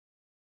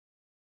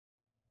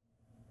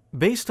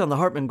Based on the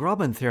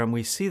Hartman-Grobman theorem,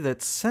 we see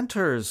that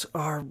centers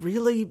are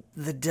really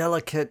the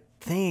delicate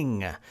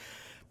thing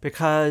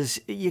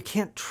because you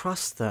can't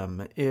trust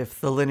them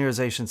if the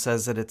linearization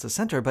says that it's a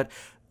center, but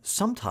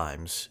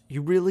sometimes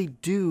you really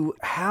do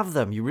have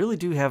them. You really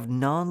do have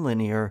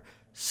nonlinear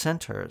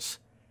centers.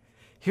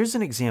 Here's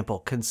an example.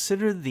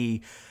 Consider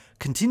the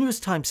continuous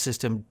time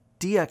system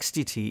dx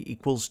dt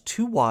equals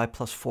 2y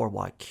plus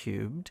 4y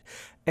cubed,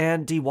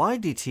 and dy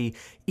dt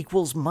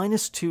equals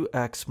minus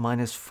 2x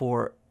minus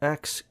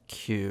 4x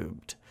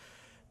cubed.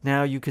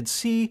 Now you can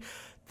see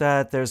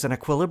that there's an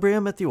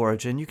equilibrium at the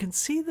origin. You can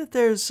see that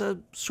there's a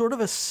sort of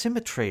a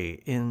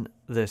symmetry in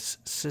this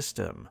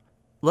system.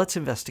 Let's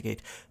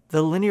investigate.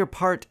 The linear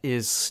part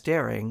is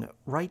staring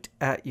right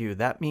at you.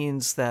 That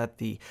means that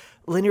the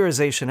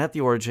linearization at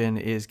the origin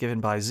is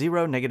given by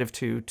 0,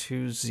 -2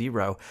 to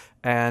 0,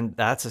 and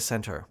that's a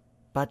center.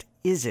 But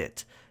is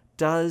it?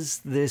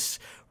 Does this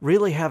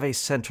really have a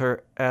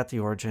center at the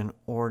origin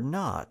or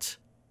not?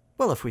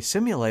 Well, if we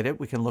simulate it,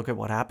 we can look at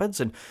what happens,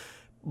 and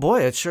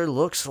boy, it sure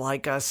looks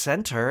like a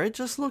center. It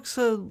just looks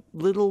a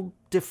little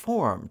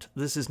deformed.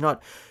 This is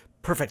not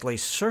perfectly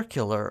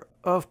circular.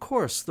 Of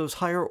course, those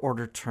higher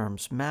order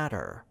terms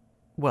matter.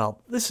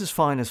 Well, this is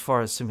fine as far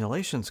as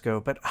simulations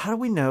go, but how do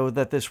we know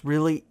that this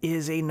really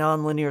is a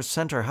nonlinear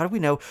center? How do we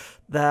know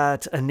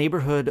that a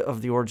neighborhood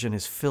of the origin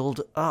is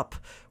filled up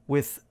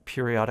with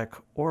periodic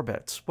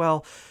orbits?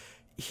 Well,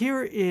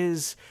 here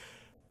is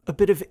a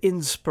bit of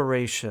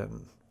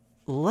inspiration.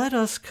 Let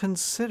us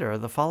consider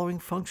the following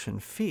function,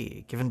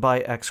 phi, given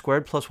by x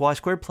squared plus y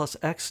squared plus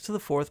x to the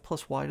fourth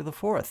plus y to the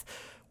fourth.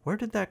 Where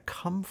did that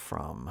come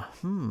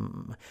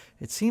from?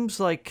 It seems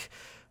like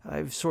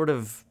I've sort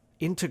of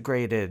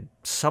integrated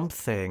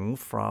something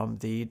from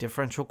the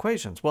differential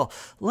equations. Well,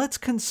 let's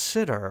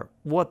consider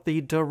what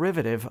the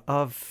derivative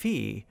of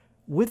phi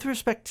with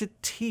respect to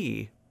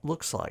t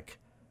looks like.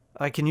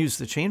 I can use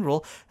the chain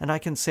rule, and I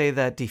can say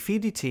that d phi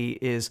dt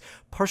is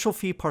partial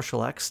phi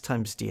partial x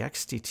times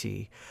dx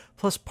dt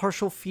plus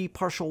partial phi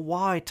partial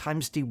y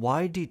times dy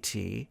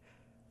dt.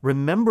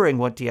 Remembering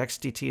what dx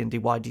dt and dy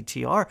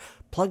dt are,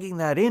 plugging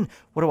that in,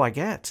 what do I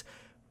get?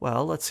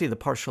 Well, let's see, the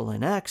partial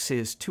in x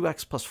is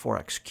 2x plus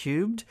 4x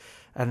cubed,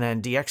 and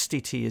then dx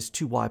dt is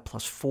 2y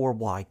plus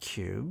 4y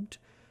cubed.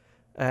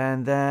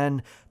 And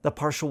then the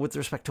partial with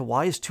respect to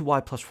y is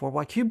 2y plus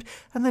 4y cubed,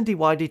 and then dy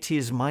dt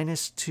is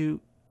minus 2.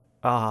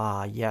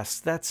 Ah, yes,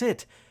 that's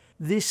it.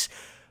 This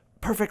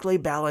perfectly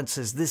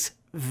balances. This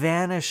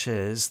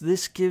vanishes.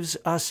 This gives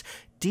us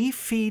d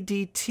phi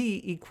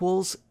dt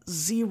equals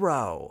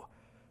 0.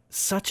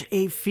 Such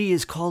a phi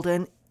is called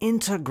an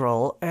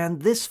integral,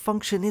 and this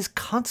function is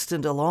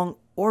constant along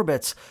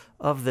orbits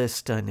of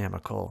this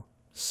dynamical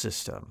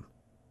system.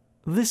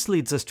 This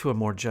leads us to a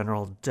more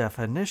general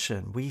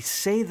definition. We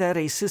say that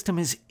a system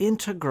is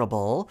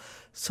integrable.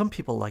 Some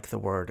people like the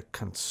word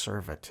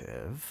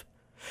conservative.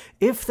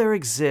 If there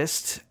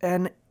exists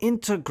an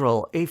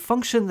integral, a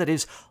function that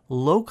is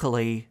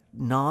locally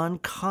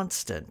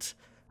non-constant.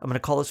 I'm going to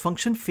call this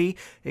function phi.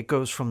 It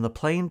goes from the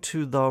plane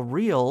to the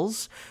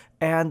reals,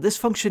 and this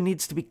function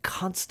needs to be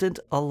constant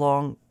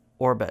along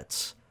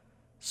orbits.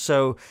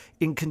 So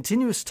in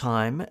continuous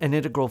time, an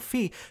integral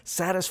phi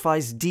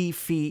satisfies d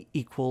phi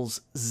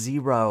equals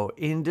 0.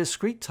 In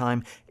discrete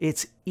time,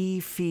 it's e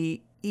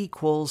phi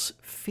equals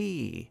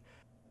phi.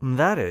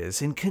 That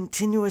is, in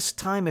continuous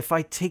time, if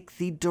I take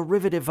the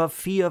derivative of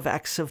phi of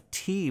x of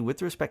t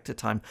with respect to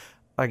time,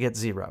 I get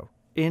 0.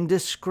 In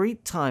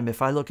discrete time,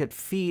 if I look at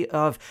phi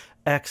of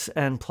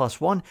xn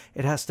plus 1,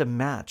 it has to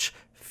match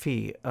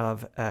phi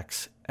of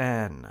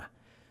xn.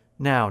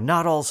 Now,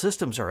 not all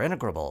systems are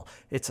integrable.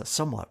 It's a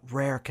somewhat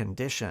rare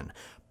condition.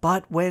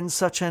 But when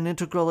such an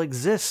integral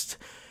exists,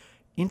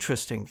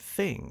 interesting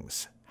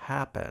things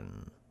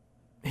happen.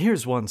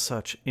 Here's one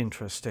such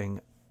interesting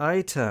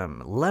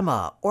item.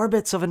 Lemma.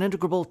 Orbits of an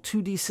integrable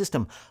 2D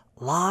system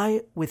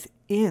lie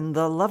within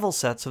the level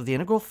sets of the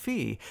integral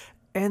phi,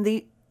 and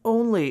the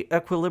only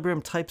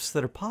equilibrium types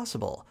that are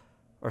possible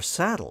are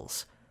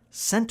saddles,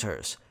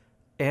 centers,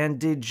 and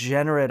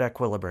degenerate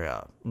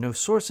equilibria. No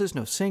sources,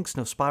 no sinks,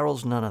 no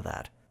spirals, none of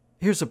that.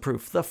 Here's a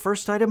proof. The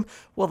first item,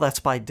 well, that's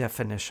by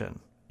definition.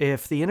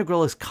 If the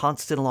integral is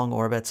constant along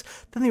orbits,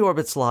 then the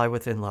orbits lie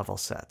within level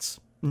sets.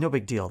 No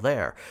big deal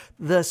there.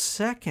 The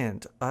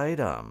second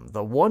item,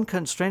 the one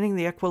constraining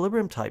the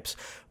equilibrium types,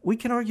 we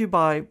can argue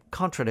by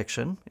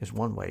contradiction, is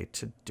one way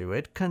to do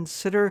it.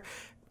 Consider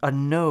a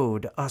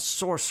node, a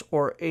source,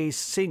 or a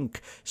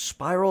sink.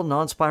 Spiral,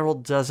 non-spiral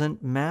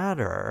doesn't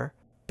matter.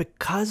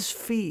 Because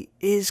phi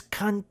is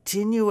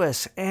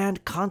continuous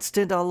and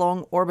constant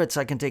along orbits,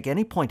 I can take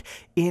any point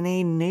in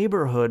a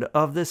neighborhood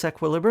of this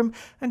equilibrium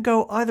and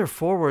go either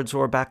forwards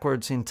or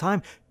backwards in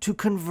time to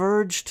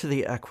converge to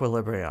the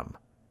equilibrium.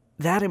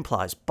 That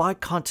implies, by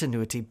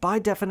continuity, by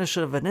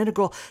definition of an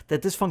integral,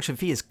 that this function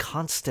phi is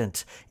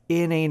constant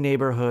in a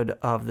neighborhood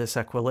of this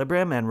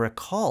equilibrium. And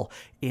recall,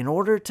 in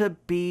order to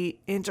be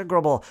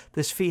integrable,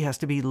 this phi has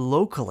to be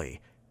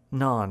locally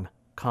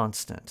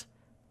non-constant.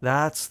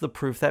 That's the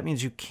proof. That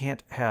means you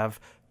can't have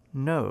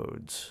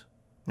nodes.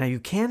 Now, you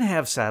can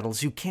have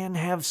saddles, you can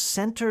have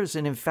centers,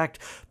 and in fact,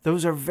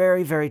 those are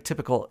very, very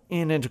typical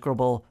in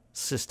integrable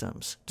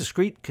systems.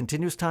 Discrete,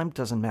 continuous time,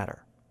 doesn't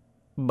matter.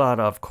 But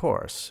of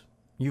course,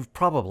 you've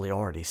probably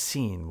already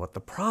seen what the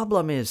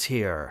problem is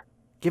here.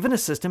 Given a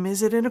system,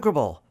 is it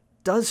integrable?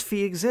 Does phi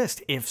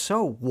exist? If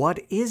so, what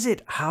is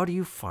it? How do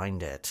you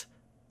find it?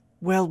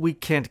 Well, we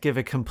can't give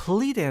a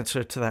complete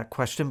answer to that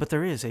question, but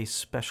there is a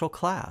special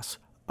class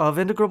of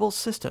integrable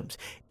systems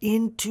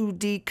in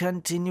 2D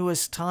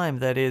continuous time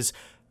that is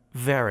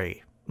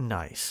very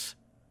nice.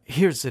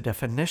 Here's the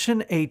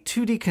definition. A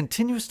 2D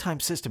continuous time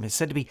system is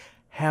said to be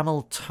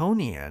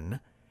Hamiltonian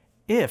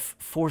if,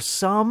 for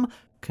some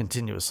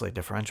continuously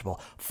differentiable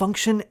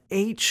function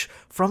h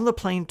from the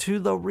plane to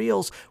the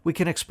reals, we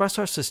can express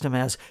our system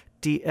as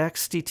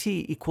dx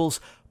dt equals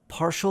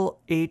partial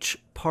h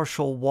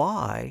partial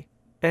y,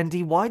 and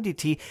dy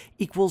dt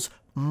equals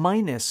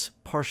minus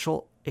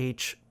partial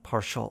h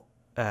partial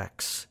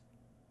x.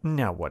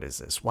 Now, what is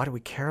this? Why do we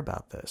care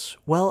about this?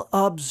 Well,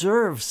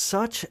 observe,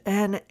 such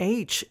an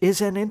h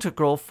is an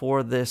integral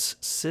for this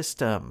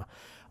system.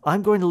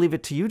 I'm going to leave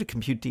it to you to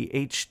compute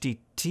dh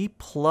dt,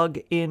 plug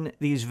in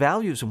these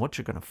values, and what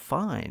you're going to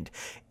find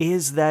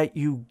is that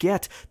you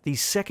get the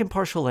second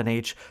partial in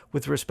h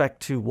with respect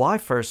to y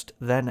first,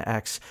 then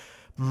x,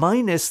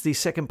 minus the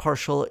second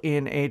partial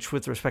in h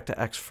with respect to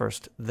x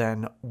first,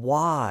 then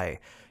y.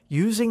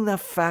 Using the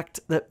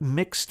fact that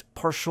mixed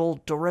partial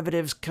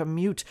derivatives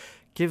commute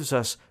gives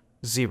us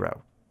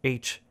 0.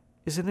 H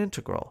is an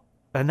integral.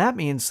 And that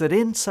means that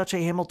in such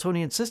a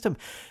Hamiltonian system,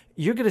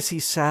 you're going to see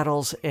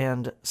saddles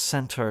and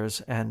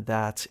centers, and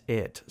that's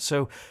it.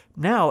 So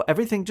now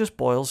everything just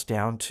boils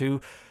down to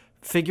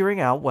figuring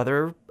out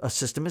whether a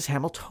system is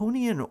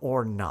Hamiltonian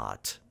or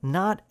not.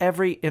 Not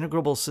every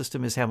integrable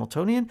system is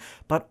Hamiltonian,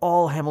 but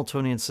all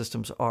Hamiltonian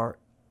systems are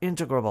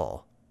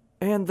integrable.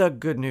 And the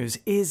good news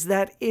is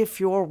that if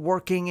you're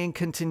working in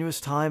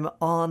continuous time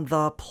on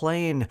the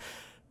plane,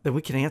 then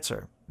we can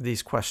answer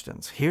these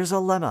questions. Here's a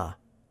lemma.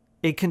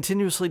 A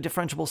continuously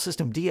differentiable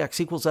system, dx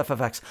equals f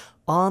of x,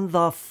 on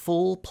the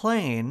full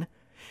plane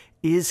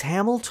is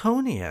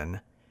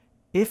Hamiltonian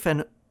if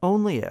and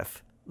only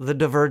if the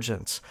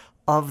divergence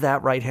of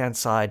that right-hand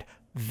side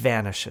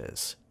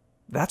vanishes.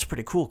 That's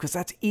pretty cool because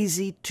that's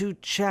easy to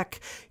check.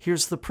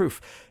 Here's the proof.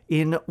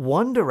 In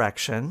one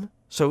direction,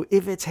 so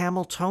if it's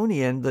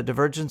Hamiltonian, the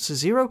divergence is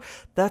 0,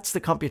 that's the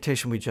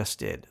computation we just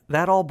did.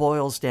 That all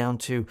boils down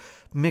to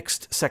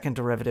mixed second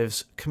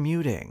derivatives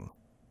commuting.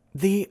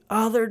 The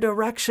other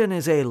direction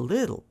is a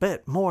little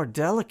bit more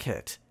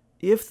delicate.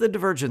 If the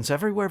divergence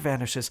everywhere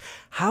vanishes,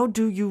 how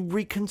do you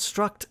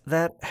reconstruct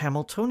that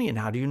Hamiltonian?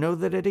 How do you know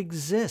that it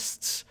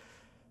exists?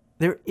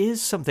 There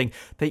is something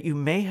that you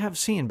may have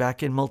seen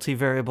back in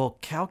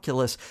multivariable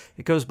calculus.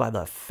 It goes by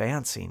the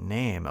fancy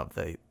name of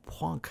the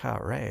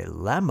Poincare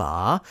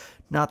lemma.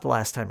 Not the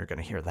last time you're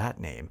going to hear that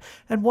name.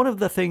 And one of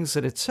the things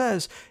that it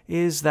says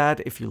is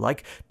that, if you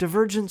like,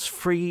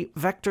 divergence-free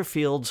vector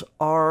fields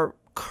are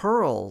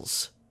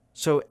curls.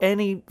 So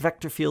any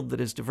vector field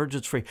that is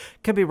divergence-free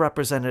can be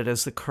represented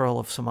as the curl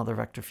of some other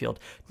vector field.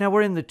 Now,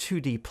 we're in the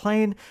 2D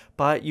plane,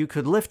 but you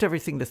could lift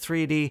everything to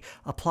 3D,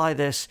 apply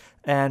this,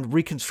 and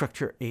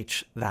reconstruct your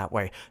H that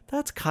way.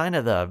 That's kind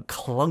of the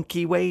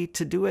clunky way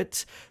to do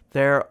it.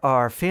 There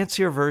are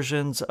fancier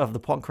versions of the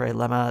Poincare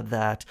lemma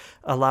that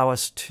allow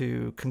us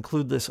to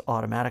conclude this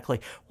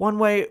automatically. One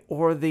way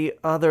or the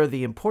other,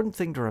 the important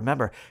thing to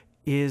remember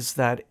is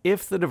that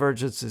if the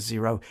divergence is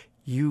 0,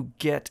 you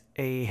get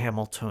a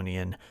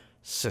Hamiltonian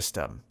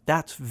system.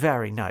 That's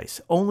very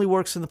nice. Only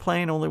works in the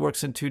plane, only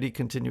works in 2D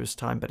continuous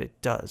time, but it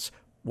does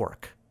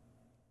work.